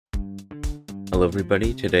Hello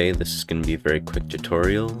everybody, today this is going to be a very quick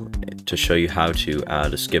tutorial to show you how to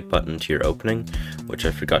add a skip button to your opening, which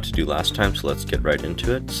I forgot to do last time, so let's get right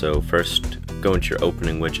into it. So first, go into your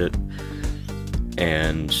opening widget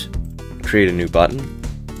and create a new button,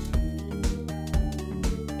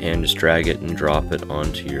 and just drag it and drop it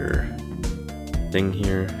onto your thing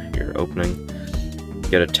here, your opening.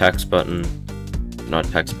 Get a text button, not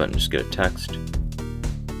text button, just get a text,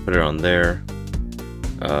 put it on there.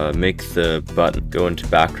 Make the button go into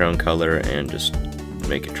background color and just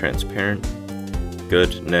make it transparent.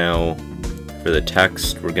 Good. Now for the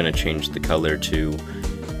text, we're going to change the color to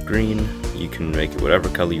green. You can make it whatever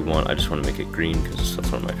color you want. I just want to make it green because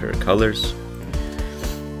that's one of my favorite colors.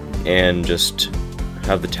 And just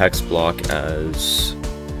have the text block as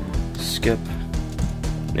skip.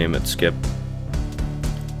 Name it skip.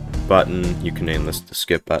 Button, you can name this the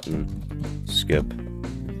skip button. Skip.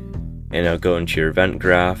 And now go into your event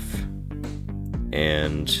graph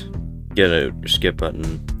and get a skip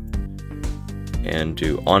button and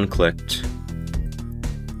do on clicked,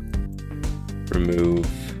 remove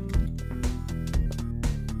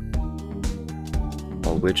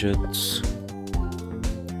all widgets,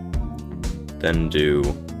 then do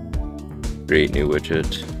create new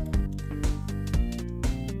widget,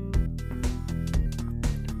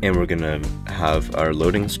 and we're gonna have our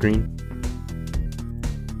loading screen.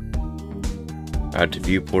 Add to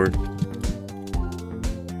viewport,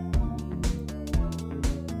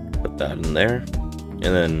 put that in there, and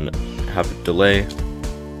then have a delay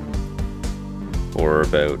for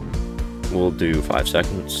about, we'll do 5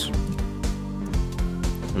 seconds.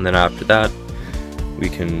 And then after that, we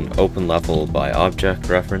can open level by object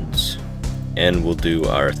reference, and we'll do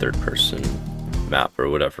our third person map or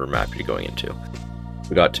whatever map you're going into.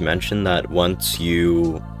 Forgot to mention that once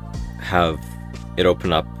you have it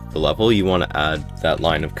open up the level, you want to add that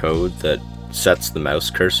line of code that sets the mouse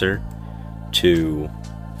cursor to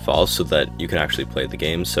false so that you can actually play the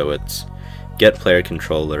game. So it's get player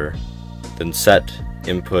controller, then set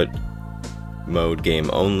input mode game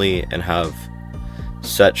only, and have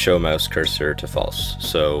set show mouse cursor to false.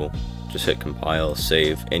 So just hit compile,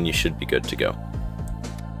 save, and you should be good to go.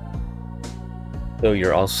 So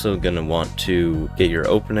you're also going to want to get your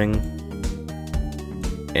opening,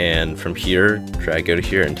 and from here, drag out of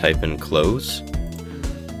here and type in close,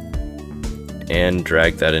 and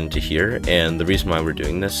drag that into here. And the reason why we're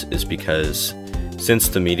doing this is because since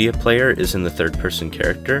the media player is in the third person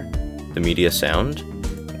character, the media sound,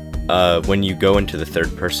 when you go into the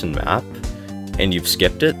third person map and you've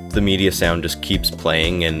skipped it, the media sound just keeps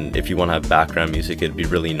playing, and if you want to have background music, it'd be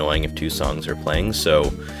really annoying if 2 songs are playing. So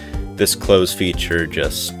this close feature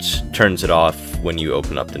just turns it off when you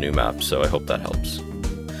open up the new map, so I hope that helps.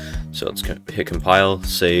 So let's hit compile,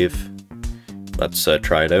 save. Let's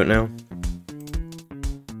try it out now.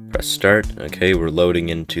 Press start. Okay, we're loading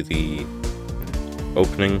into the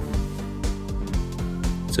opening.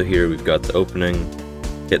 So here we've got the opening.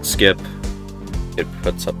 Hit skip. It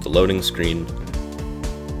puts up the loading screen.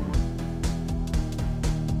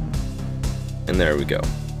 And there we go.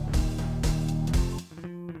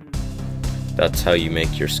 That's how you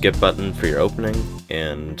make your skip button for your opening,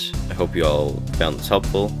 and I hope you all found this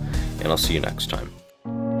helpful, and I'll see you next time.